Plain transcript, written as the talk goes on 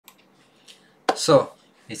So,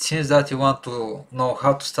 it seems that you want to know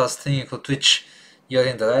how to start streaming for Twitch. You're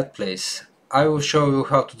in the right place. I will show you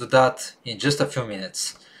how to do that in just a few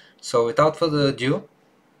minutes. So, without further ado,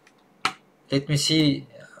 let me see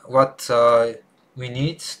what we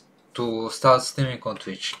need to start streaming on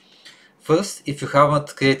Twitch. First, if you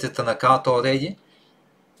haven't created an account already,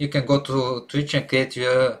 you can go to Twitch and create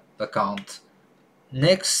your account.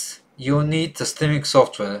 Next, you need a streaming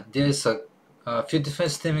software. There is a few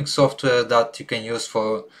different streaming software that you can use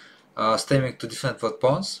for streaming to different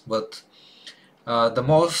platforms, but the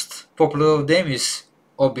most popular of them is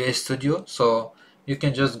OBS Studio. So you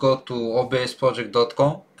can just go to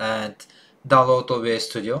obsproject.com and download OBS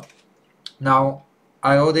Studio. Now,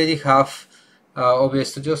 I already have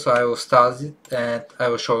OBS Studio, so I will start it and I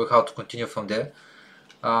will show you how to continue from there.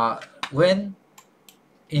 When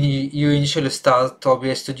you initially start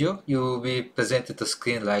OBS Studio, you will be presented a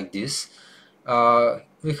screen like this.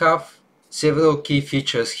 We have several key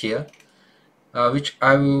features here, which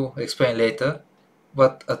I will explain later.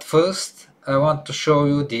 But at first, I want to show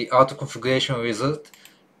you the auto configuration wizard.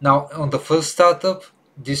 Now, on the first startup,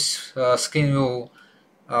 this screen will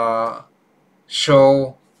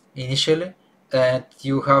show initially, and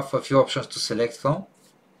you have a few options to select from.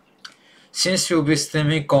 Since you'll be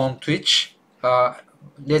streaming on Twitch,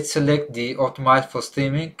 let's select the optimize for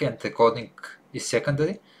streaming and recording is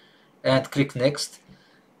secondary and click next.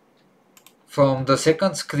 From the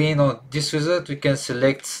second screen on this wizard, we can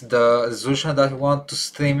select the resolution that we want to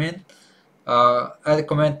stream in. I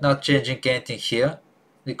recommend not changing anything here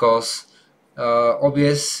because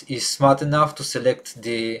OBS is smart enough to select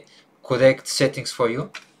the correct settings for you.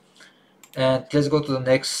 And let's go to the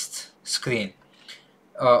next screen.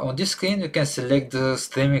 On this screen, you can select the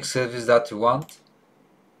streaming service that you want.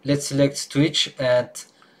 Let's select Twitch, and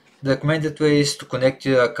the recommended way is to connect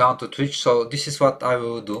your account to Twitch. So this is what I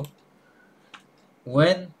will do.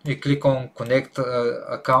 When we click on connect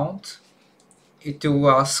account, it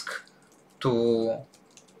will ask to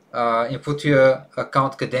input your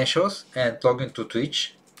account credentials and log into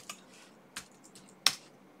Twitch.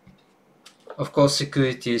 Of course,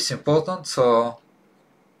 security is important, so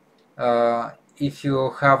if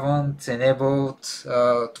you haven't enabled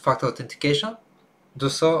two-factor authentication, do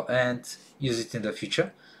so and use it in the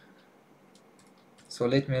future. So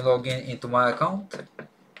let me log in into my account.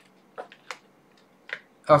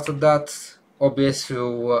 After that, OBS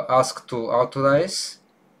will ask to authorize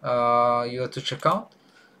your Twitch account.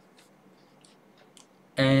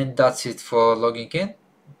 And that's it for logging in.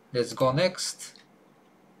 Let's go next.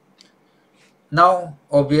 Now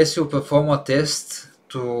OBS will perform a test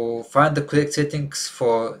to find the correct settings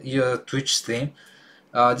for your Twitch stream.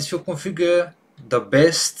 This will configure the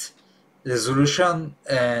best resolution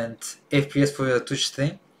and FPS for your Twitch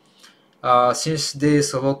stream. Since there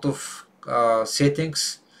is a lot of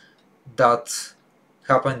settings that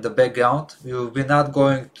happen in the background, we will be not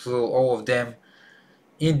going through all of them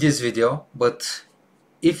in this video, but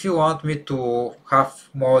if you want me to have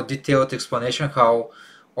more detailed explanation how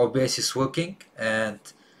OBS is working and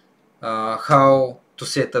how to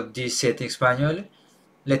set up these settings manually,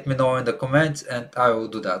 let me know in the comments and I will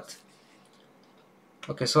do that.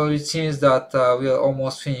 Okay, so it seems that we are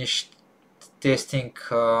almost finished testing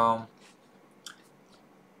our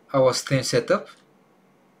stream setup.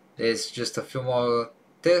 There's just a few more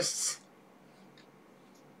tests.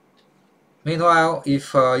 Meanwhile,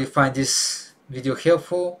 if you find this video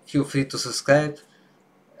helpful, feel free to subscribe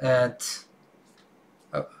and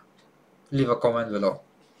leave a comment below.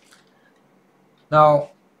 Now,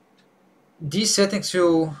 these settings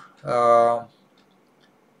will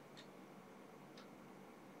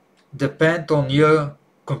depend on your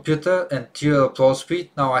computer and your upload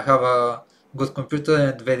speed. Now I have a good computer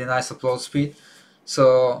and very nice upload speed,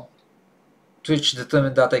 so Twitch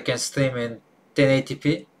determined that I can stream in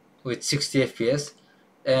 1080p with 60 FPS,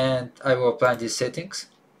 and I will apply these settings.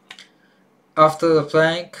 After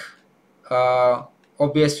applying,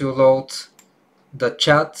 OBS will load the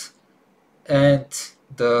chat and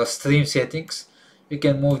the stream settings. You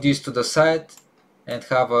can move these to the side and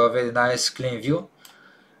have a very nice clean view.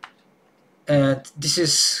 And this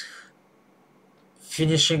is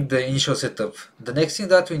finishing the initial setup. The next thing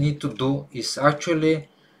that we need to do is actually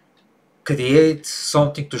create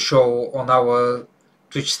something to show on our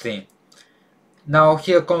Twitch stream. Now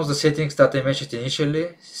here comes the settings that I mentioned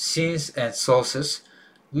initially, scenes and sources.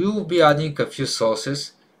 We will be adding a few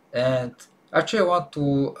sources, and actually I want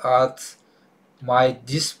to add my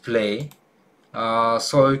display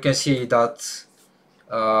so you can see that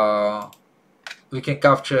we can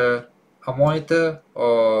capture a monitor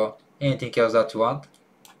or anything else that you want.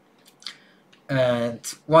 And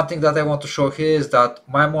one thing that I want to show here is that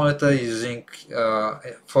my monitor is using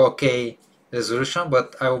 4K resolution,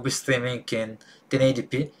 but I will be streaming in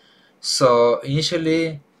 1080p. So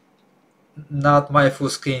initially, not my full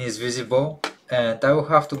screen is visible, and I will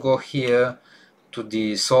have to go here to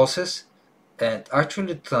the sources and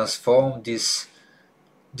actually transform this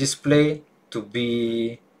display to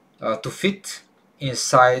be to fit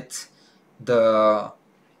inside the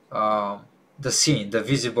um, the scene, the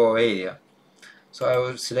visible area. So I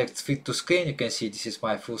will select fit to screen. You can see this is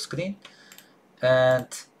my full screen, and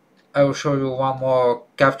I will show you one more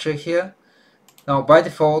capture here. Now by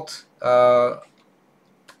default,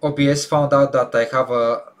 OBS found out that I have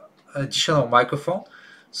a additional microphone.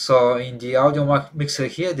 So in the audio mixer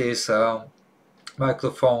here, there is a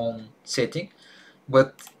microphone setting,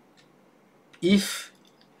 but if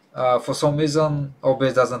for some reason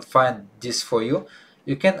OBS doesn't find this for you,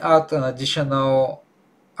 you can add an additional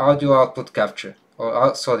audio output capture,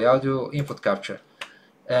 or sorry, audio input capture,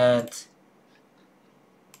 and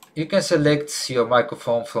you can select your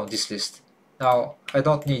microphone from this list. Now I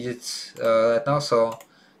don't need it right now, so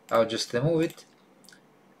I'll just remove it,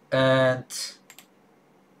 and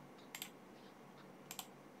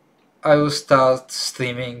I will start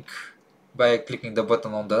streaming by clicking the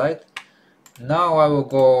button on the right. Now I will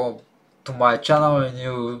go to my channel, and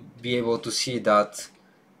you'll be able to see that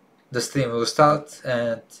the stream will start,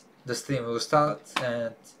 and the stream will start,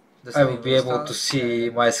 and I will be able to see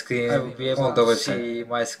my screen on the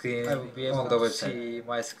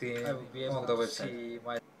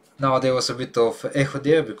website. Now there was a bit of echo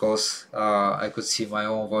there because I could see my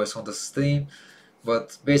own voice on the stream,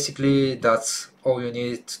 but basically that's all you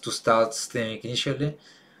need to start streaming initially.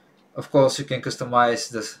 Of course, you can customize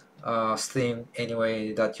the stream any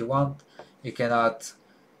way that you want. You can add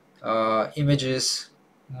images,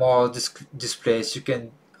 more displays. You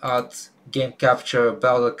can add game capture,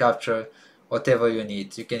 browser capture, whatever you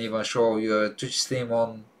need. You can even show your Twitch stream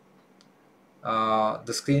on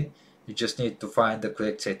the screen. You just need to find the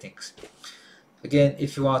correct settings. Again,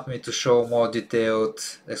 if you want me to show more detailed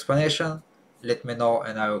explanation, let me know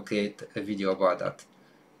and I will create a video about that.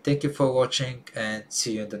 Thank you for watching, and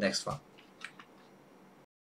see you in the next one.